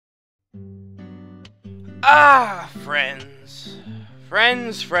Ah, friends.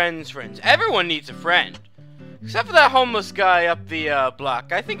 Friends. Everyone needs a friend. Except for that homeless guy up the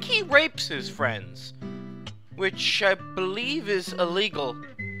block. I think he rapes his friends. Which I believe is illegal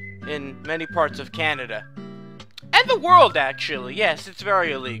in many parts of Canada. And the world, actually. Yes, it's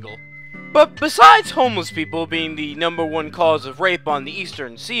very illegal. But besides homeless people being the #1 cause of rape on the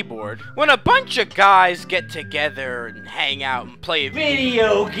eastern seaboard, when a bunch of guys get together and hang out and play a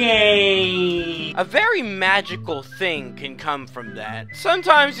video game, a very magical thing can come from that.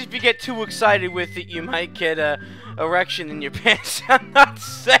 Sometimes if you get too excited with it, you might get a erection in your pants. I'm not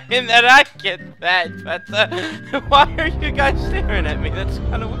saying that I get that, but why are you guys staring at me? That's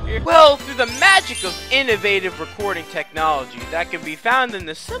kind of weird. Well, through the magic of innovative recording technology that can be found in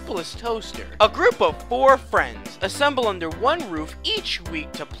the simplest toaster, a group of 4 friends assemble under one roof each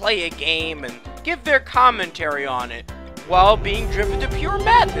week to play a game and give their commentary on it, while being driven to pure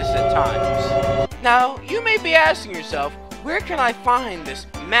madness at times. Now, you may be asking yourself, where can I find this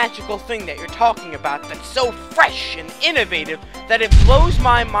magical thing that you're talking about that's so fresh and innovative that it blows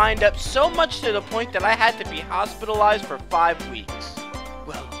my mind up so much to the point that I had to be hospitalized for 5 weeks?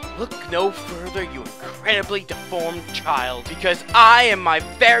 Well, look no further, you incredibly deformed child, because I and my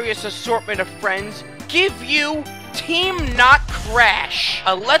various assortment of friends give you TeamNotCrash,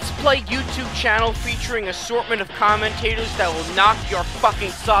 a Let's Play YouTube channel featuring assortment of commentators that will knock your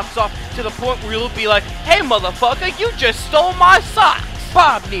fucking socks off to the point where you'll be like, hey motherfucker, you just stole my socks!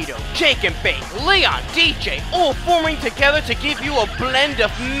 Bob Nito, Jake and Bake, Leon, DJ, all forming together to give you a blend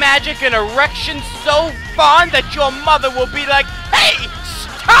of magic and erection so fond that your mother will be like, hey,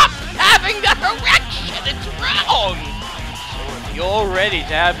 stop having that erection, it's wrong! You're ready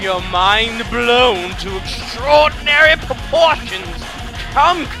to have your mind blown to extraordinary proportions,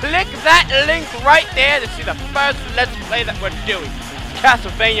 come click that link right there to see the first Let's Play that we're doing.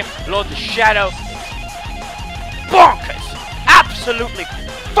 Castlevania, Lord of the Shadow. Bonkers! Absolutely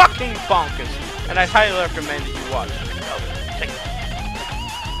fucking bonkers! And I highly recommend that you watch it.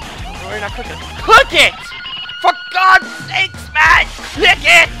 We're not clicking. Click it! For God's sakes, man! Click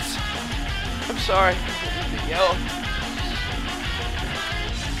it! I'm sorry. Yo.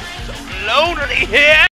 Lonely here!